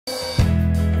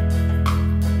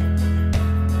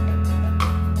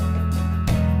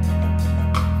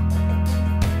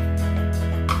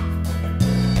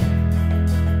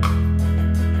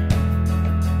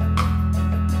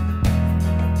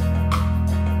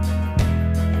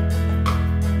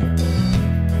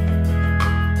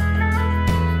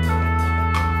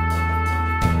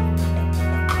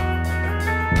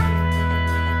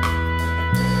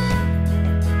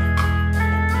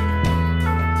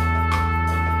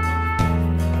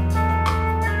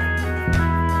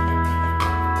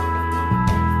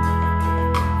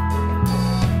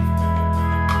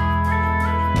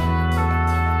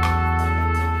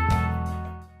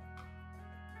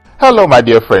Hello, my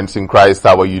dear friends in Christ.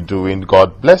 How are you doing?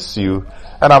 God bless you.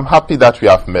 And I'm happy that we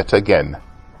have met again.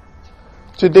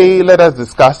 Today, let us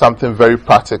discuss something very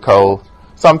practical,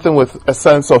 something with a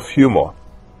sense of humor.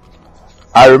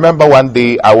 I remember one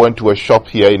day I went to a shop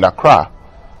here in Accra,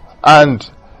 and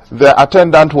the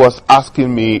attendant was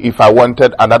asking me if I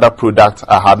wanted another product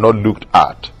I had not looked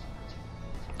at.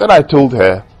 Then I told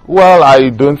her, well, I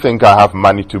don't think I have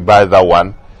money to buy that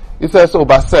one. He says, oh,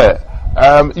 but sir,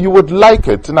 you would like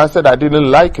it. And I said I didn't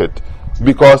like it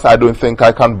because I don't think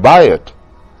I can buy it.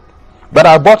 But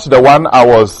I bought the one I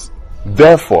was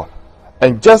there for.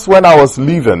 And just when I was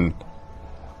leaving,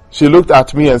 she looked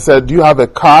at me and said, do you have a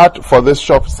card for this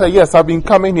shop? I said, yes, I've been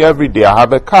coming here every day. I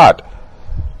have a card.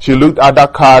 She looked at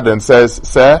that card and says,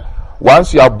 sir,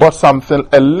 once you have bought something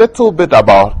a little bit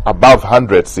above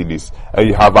 100 cedis and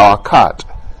you have our card,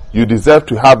 you deserve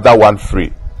to have that one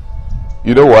free.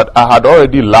 You know what? I had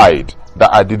already lied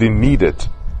that I didn't need it.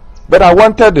 But I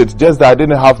wanted it, just that I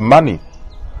didn't have money.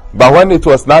 But when it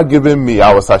was now given me,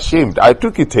 I was ashamed. I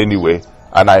took it anyway,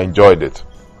 and I enjoyed it.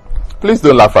 Please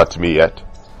don't laugh at me yet.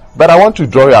 But I want to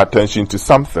draw your attention to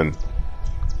something.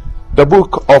 The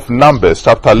book of Numbers,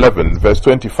 chapter 11, verse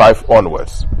 25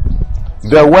 onwards.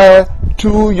 There were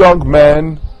two young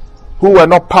men who were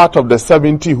not part of the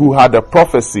 70 who had a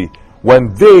prophecy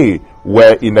when they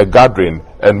were in a gathering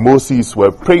and Moses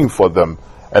were praying for them.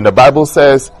 And the Bible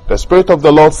says the Spirit of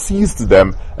the Lord seized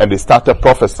them and they started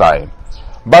prophesying.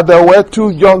 But there were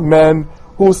two young men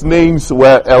whose names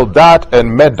were Eldad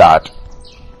and Medad,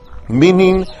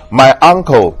 meaning my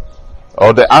uncle,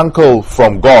 or the uncle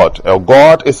from God.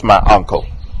 God is my uncle.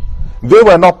 They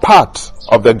were not part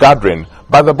of the gathering,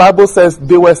 but the Bible says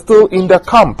they were still in the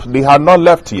camp. They had not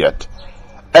left yet.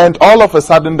 And all of a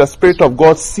sudden the Spirit of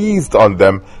God seized on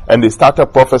them and they started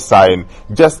prophesying,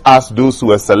 just as those who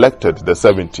were selected, the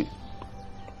 70.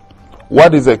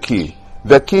 What is the key?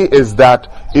 The key is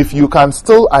that if you can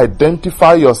still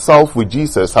identify yourself with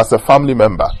Jesus as a family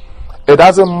member, it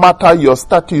doesn't matter your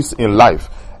status in life.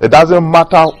 It doesn't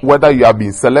matter whether you have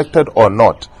been selected or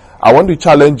not. I want to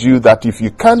challenge you that if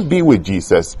you can't be with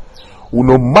Jesus,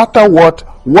 no matter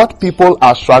what people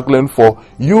are struggling for,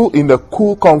 you in the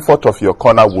cool comfort of your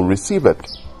corner will receive it.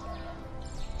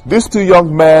 These two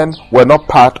young men were not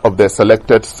part of the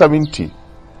selected 70,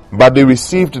 but they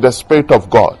received the Spirit of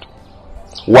God.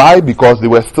 Why? Because they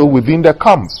were still within the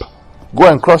camp.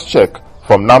 Go and cross-check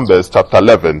from Numbers chapter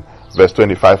 11, verse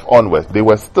 25 onwards. They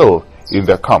were still in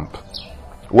the camp.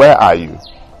 Where are you?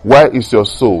 Where is your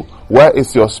soul? Where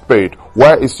is your spirit?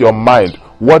 Where is your mind?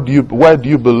 Where do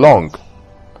you belong?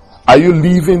 Are you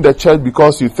leaving the church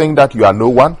because you think that you are no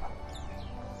one?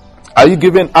 Are you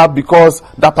giving up because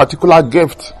that particular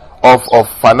gift of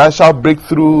financial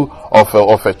breakthrough,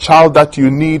 of a child that you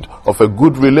need, of a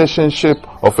good relationship,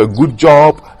 of a good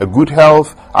job, a good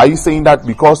health? Are you saying that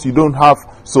because you don't have,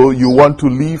 so you want to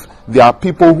leave? There are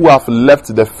people who have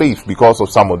left the faith because of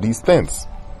some of these things.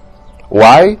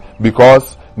 Why?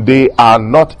 Because they are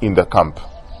not in the camp.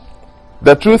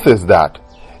 The truth is that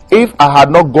if I had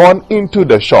not gone into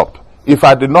the shop, if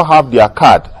I did not have their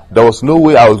card, there was no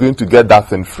way I was going to get that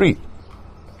thing free.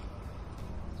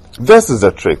 This is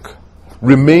the trick.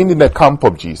 Remain in the camp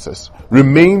of Jesus.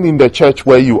 Remain in the church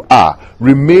where you are.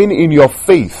 Remain in your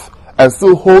faith and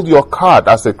still hold your card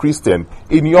as a Christian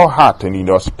in your heart and in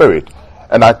your spirit.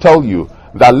 And I tell you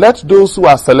that let those who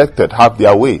are selected have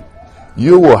their way.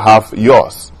 You will have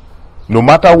yours. No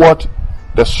matter what,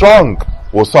 the strong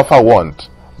will suffer want.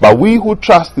 But we who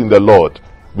trust in the Lord,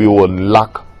 we will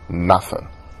lack nothing.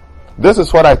 This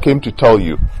is what I came to tell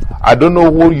you. I don't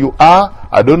know who you are.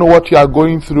 I don't know what you are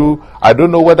going through. I don't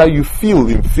know whether you feel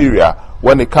inferior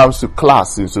when it comes to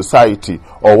class in society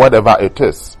or whatever it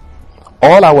is.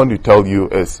 All I want to tell you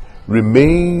is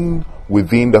remain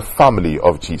within the family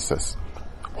of Jesus.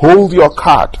 Hold your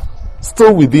card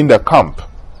still within the camp.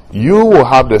 You will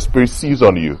have the Spirit seize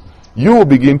on you. You will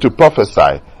begin to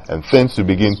prophesy and things will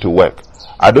begin to work.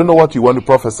 I don't know what you want to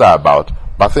prophesy about,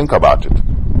 but think about it.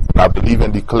 I believe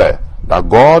and declare that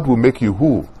God will make you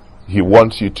who He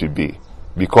wants you to be,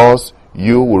 because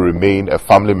you will remain a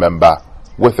family member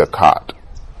with a card.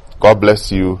 God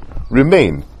bless you.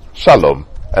 Remain. Shalom.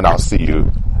 And I'll see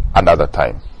you another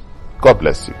time. God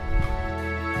bless you.